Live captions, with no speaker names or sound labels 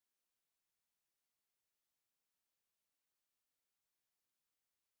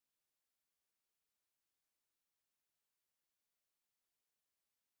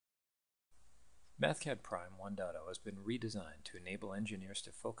Mathcad Prime 1.0 has been redesigned to enable engineers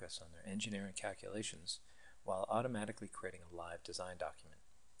to focus on their engineering calculations while automatically creating a live design document.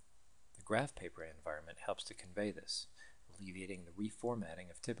 The graph paper environment helps to convey this, alleviating the reformatting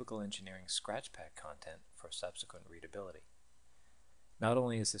of typical engineering scratchpad content for subsequent readability. Not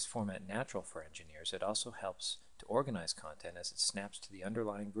only is this format natural for engineers, it also helps to organize content as it snaps to the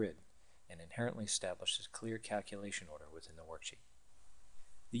underlying grid and inherently establishes clear calculation order within the worksheet.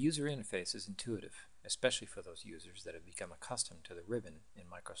 The user interface is intuitive, especially for those users that have become accustomed to the ribbon in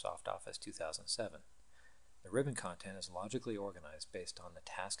Microsoft Office 2007. The ribbon content is logically organized based on the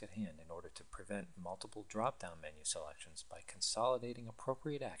task at hand in order to prevent multiple drop-down menu selections by consolidating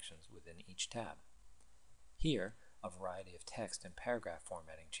appropriate actions within each tab. Here, a variety of text and paragraph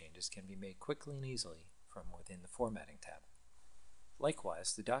formatting changes can be made quickly and easily from within the Formatting tab.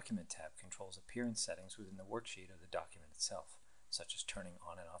 Likewise, the Document tab controls appearance settings within the worksheet of the document itself, such as turning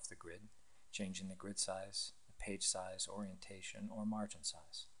on and off the grid, changing the grid size, the page size, orientation, or margin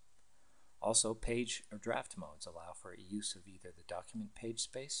size. Also, page or draft modes allow for use of either the document page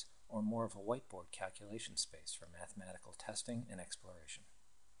space or more of a whiteboard calculation space for mathematical testing and exploration.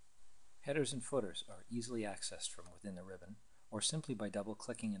 Headers and footers are easily accessed from within the ribbon, or simply by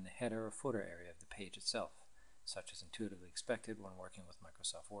double-clicking in the header or footer area of the page itself, such as intuitively expected when working with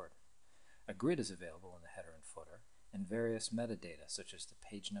Microsoft Word. A grid is available in the header and footer, and various metadata such as the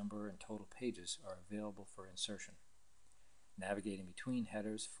page number and total pages are available for insertion. Navigating between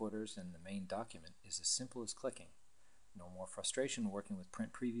headers, footers, and the main document is as simple as clicking. No more frustration working with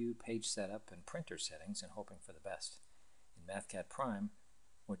print preview, page setup, and printer settings and hoping for the best. In Mathcad Prime,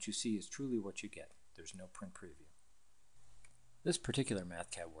 what you see is truly what you get. There's no print preview. This particular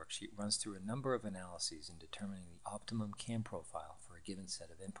Mathcad worksheet runs through a number of analyses in determining the optimum CAM profile for a given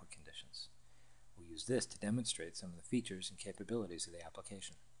set of input conditions. We'll use this to demonstrate some of the features and capabilities of the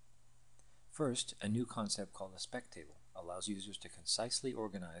application. First, a new concept called a spec table allows users to concisely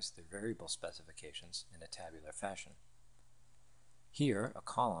organize their variable specifications in a tabular fashion. Here, a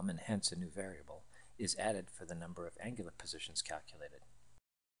column, and hence a new variable, is added for the number of angular positions calculated.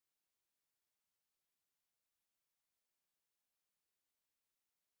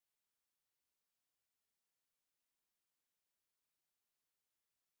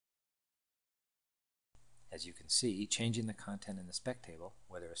 As you can see, changing the content in the spec table,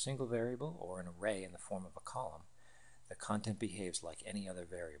 whether a single variable or an array in the form of a column, the content behaves like any other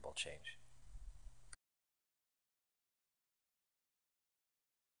variable change.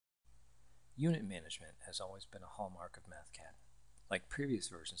 Unit management has always been a hallmark of Mathcad. Like previous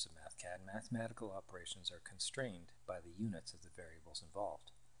versions of Mathcad, mathematical operations are constrained by the units of the variables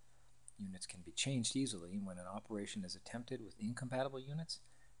involved. Units can be changed easily, and when an operation is attempted with incompatible units,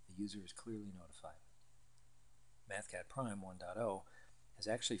 the user is clearly notified. Mathcad Prime 1.0 has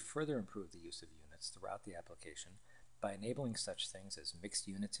actually further improved the use of units throughout the application by enabling such things as mixed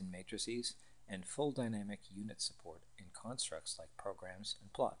units in matrices and full dynamic unit support in constructs like programs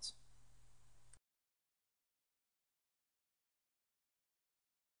and plots.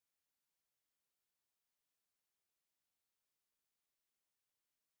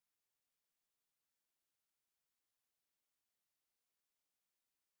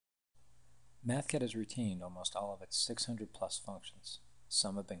 Mathcad has retained almost all of its 600 plus functions.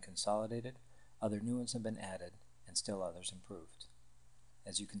 Some have been consolidated, other new ones have been added, and still others improved.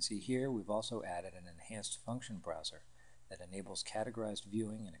 As you can see here, we've also added an enhanced function browser that enables categorized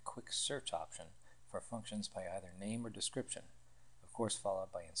viewing and a quick search option for functions by either name or description, of course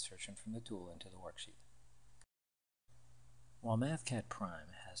followed by insertion from the tool into the worksheet. While Mathcad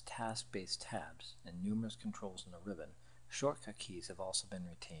Prime has task-based tabs and numerous controls in the ribbon, shortcut keys have also been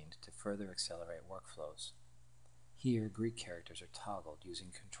retained to further accelerate workflows. Here, Greek characters are toggled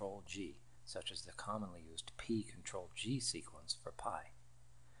using Ctrl-G, such as the commonly used P-Ctrl-G sequence for pi.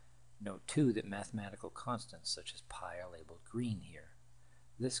 Note too that mathematical constants such as pi are labeled green here.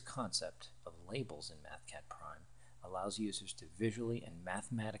 This concept of labels in Mathcad Prime allows users to visually and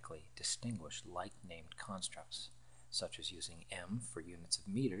mathematically distinguish like-named constructs, such as using m for units of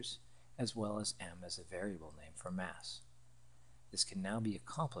meters, as well as m as a variable name for mass. This can now be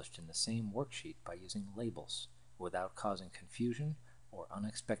accomplished in the same worksheet by using labels, without causing confusion or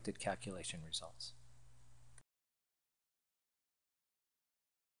unexpected calculation results.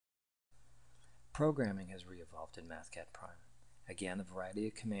 Programming has re-evolved in Mathcad Prime. Again, a variety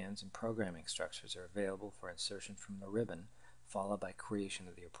of commands and programming structures are available for insertion from the ribbon, followed by creation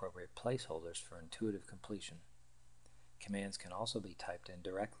of the appropriate placeholders for intuitive completion. Commands can also be typed in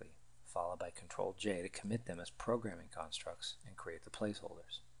directly, followed by Ctrl-J to commit them as programming constructs and create the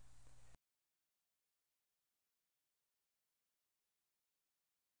placeholders.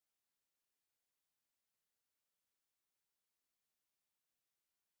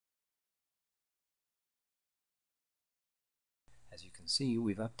 As you can see,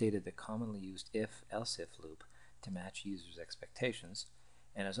 we've updated the commonly used if-else-if loop to match users' expectations,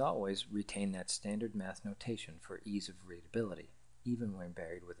 and as always, retain that standard math notation for ease of readability, even when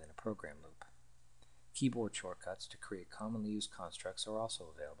buried within a program loop. Keyboard shortcuts to create commonly used constructs are also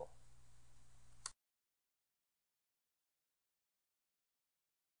available.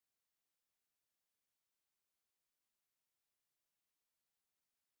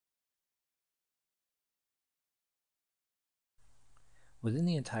 Within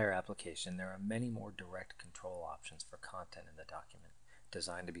the entire application, there are many more direct control options for content in the document,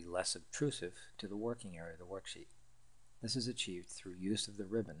 designed to be less obtrusive to the working area of the worksheet. This is achieved through use of the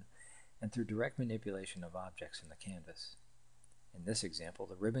ribbon and through direct manipulation of objects in the canvas. In this example,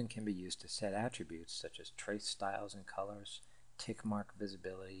 the ribbon can be used to set attributes such as trace styles and colors, tick mark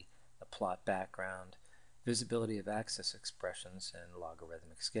visibility, the plot background, visibility of axis expressions, and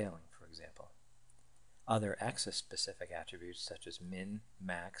logarithmic scaling, for example. Other axis-specific attributes such as min,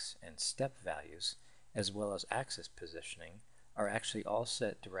 max, and step values, as well as axis positioning, are actually all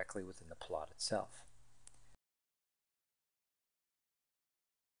set directly within the plot itself.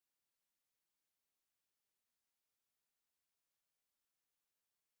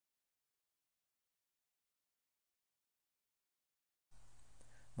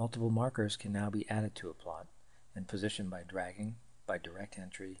 Multiple markers can now be added to a plot and positioned by dragging, by direct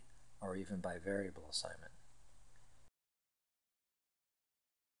entry, or even by variable assignment.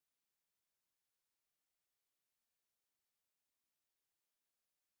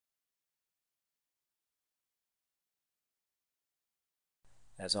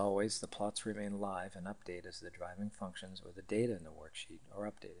 As always, the plots remain live and update as the driving functions or the data in the worksheet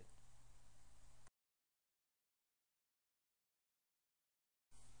are updated.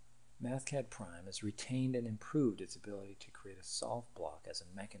 Mathcad Prime has retained and improved its ability to create a solve block as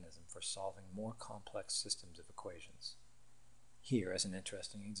a mechanism for solving more complex systems of equations. Here, as an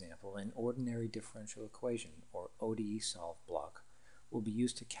interesting example, an ordinary differential equation, or ODE solve block, will be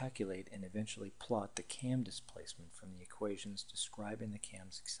used to calculate and eventually plot the cam displacement from the equations describing the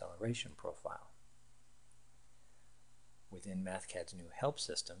cam's acceleration profile. Within Mathcad's new help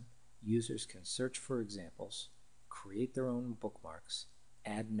system, users can search for examples, create their own bookmarks,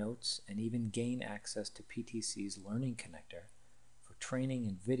 add notes, and even gain access to PTC's Learning Connector for training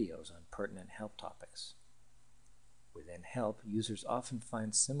and videos on pertinent help topics. Within help, users often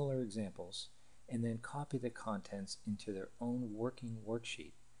find similar examples and then copy the contents into their own working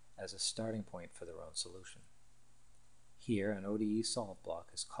worksheet as a starting point for their own solution. Here, an ODE solve block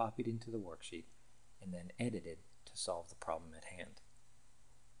is copied into the worksheet and then edited to solve the problem at hand.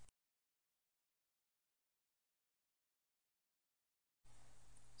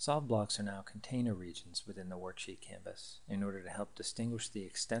 Solve blocks are now container regions within the worksheet canvas in order to help distinguish the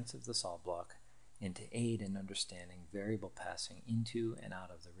extents of the solve block and to aid in understanding variable passing into and out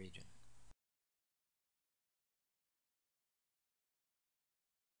of the region.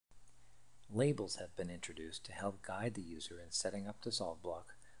 Labels have been introduced to help guide the user in setting up the solve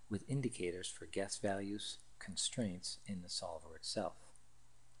block with indicators for guess values, constraints in the solver itself.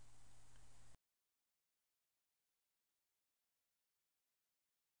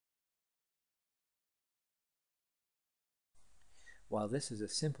 While this is a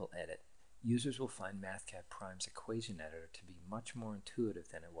simple edit, users will find Mathcad Prime's equation editor to be much more intuitive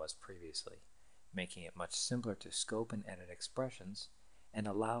than it was previously, making it much simpler to scope and edit expressions and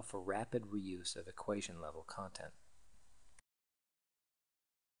allow for rapid reuse of equation-level content.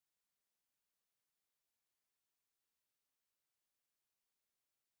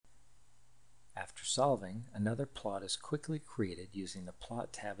 After solving, another plot is quickly created using the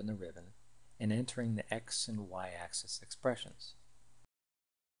Plot tab in the ribbon and entering the X and Y axis expressions.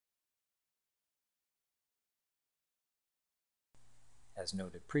 As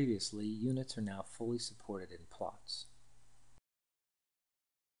noted previously, units are now fully supported in plots.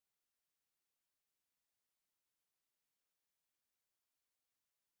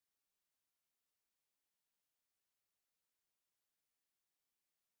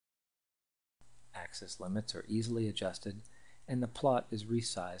 Axis limits are easily adjusted, and the plot is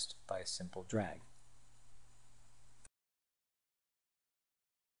resized by a simple drag.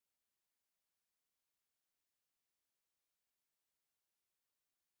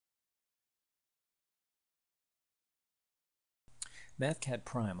 Mathcad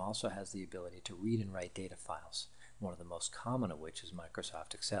Prime also has the ability to read and write data files, one of the most common of which is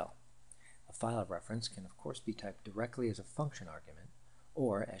Microsoft Excel. A file reference can of course be typed directly as a function argument,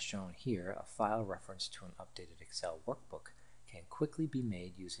 or, as shown here, a file reference to an updated Excel workbook can quickly be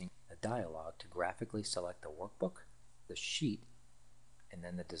made using a dialog to graphically select the workbook, the sheet, and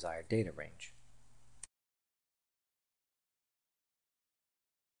then the desired data range.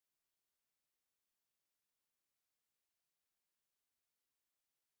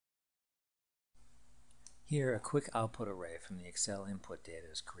 Here, a quick output array from the Excel input data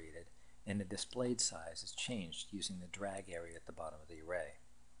is created, and the displayed size is changed using the drag area at the bottom of the array.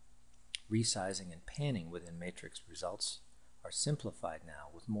 Resizing and panning within matrix results are simplified now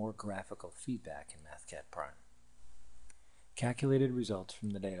with more graphical feedback in Mathcad Prime. Calculated results from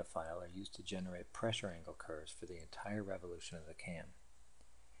the data file are used to generate pressure angle curves for the entire revolution of the cam.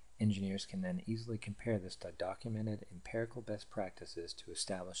 Engineers can then easily compare this to documented empirical best practices to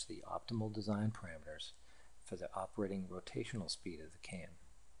establish the optimal design parameters for the operating rotational speed of the cam.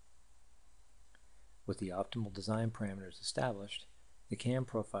 With the optimal design parameters established, the cam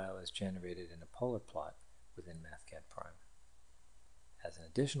profile is generated in a polar plot within Mathcad Prime. As an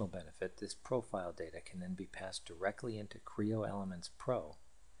additional benefit, this profile data can then be passed directly into Creo Elements Pro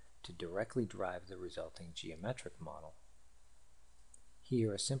to directly drive the resulting geometric model.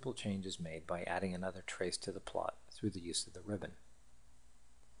 Here, a simple change is made by adding another trace to the plot through the use of the ribbon.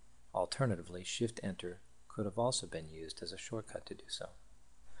 Alternatively, Shift-Enter could have also been used as a shortcut to do so.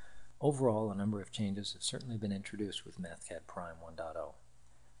 Overall, a number of changes have certainly been introduced with Mathcad Prime 1.0.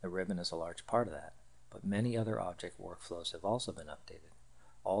 The ribbon is a large part of that, but many other object workflows have also been updated,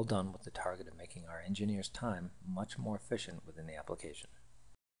 all done with the target of making our engineers' time much more efficient within the application.